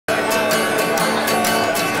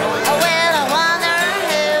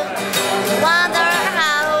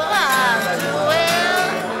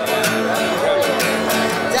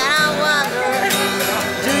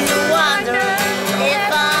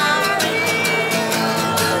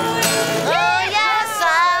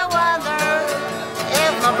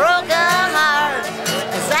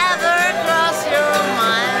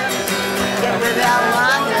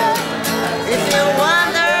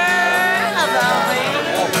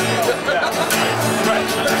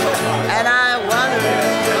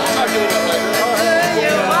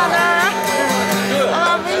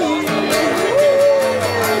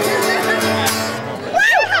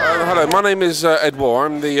Hello, my name is Ed War.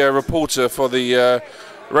 I'm the reporter for the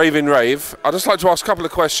Raving Rave. I'd just like to ask a couple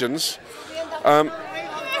of questions. Can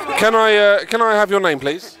I have your name,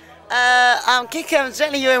 please? I'm Kiki,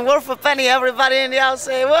 Jenny, you and work for Penny. Everybody in the house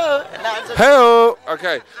say whoa. Hello.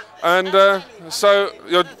 Okay, and so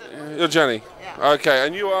you're Jenny. Yeah. Okay,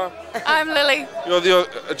 and you are? I'm Lily. You're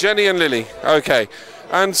Jenny and Lilly. Okay,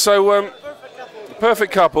 and so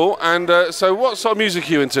perfect couple. And so what sort of music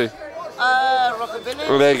are you into? Rockabilly.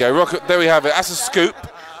 Well, there you go. There we have it. That's a scoop.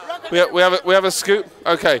 We have a scoop.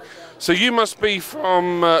 Okay, so you must be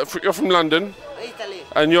from you're from London. Italy.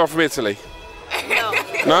 And you're from Italy. No.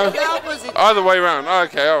 No? The opposite. Either way round.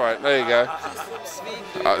 Okay, all right. There you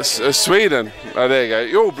go. Sweden. Oh, there you go.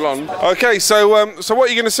 You're all blonde. Okay, so what are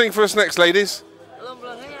you going to sing for us next, ladies?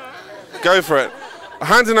 Go for it.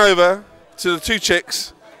 Handing over to the two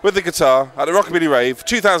chicks with the guitar at the Rockabilly Rave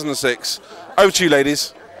 2006. Over to you,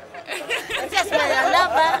 ladies. Just when I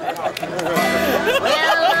love her. When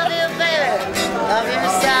I love you, baby. Love you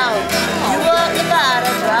so. You walk about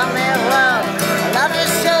and drive me around. I love you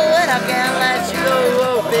so and I can't let you go.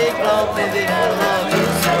 Oh, big love, baby, I love you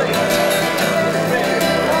so.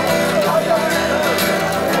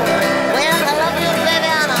 When I love you, baby,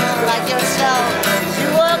 I don't like your soul. You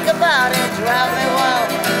walk about and drive me wild.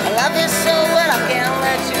 I love you so and I can't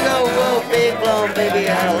let you go. Oh, big love, baby,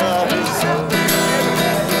 I love you so.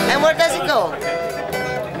 And where does it go?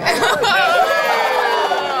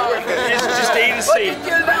 It's just A to C.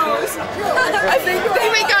 I think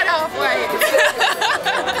we got halfway.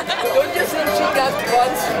 Don't you think she got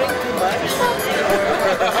one string too much?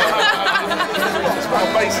 It's not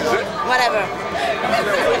a bass, is it? Whatever.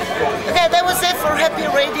 Okay, that was it for Happy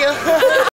Radio.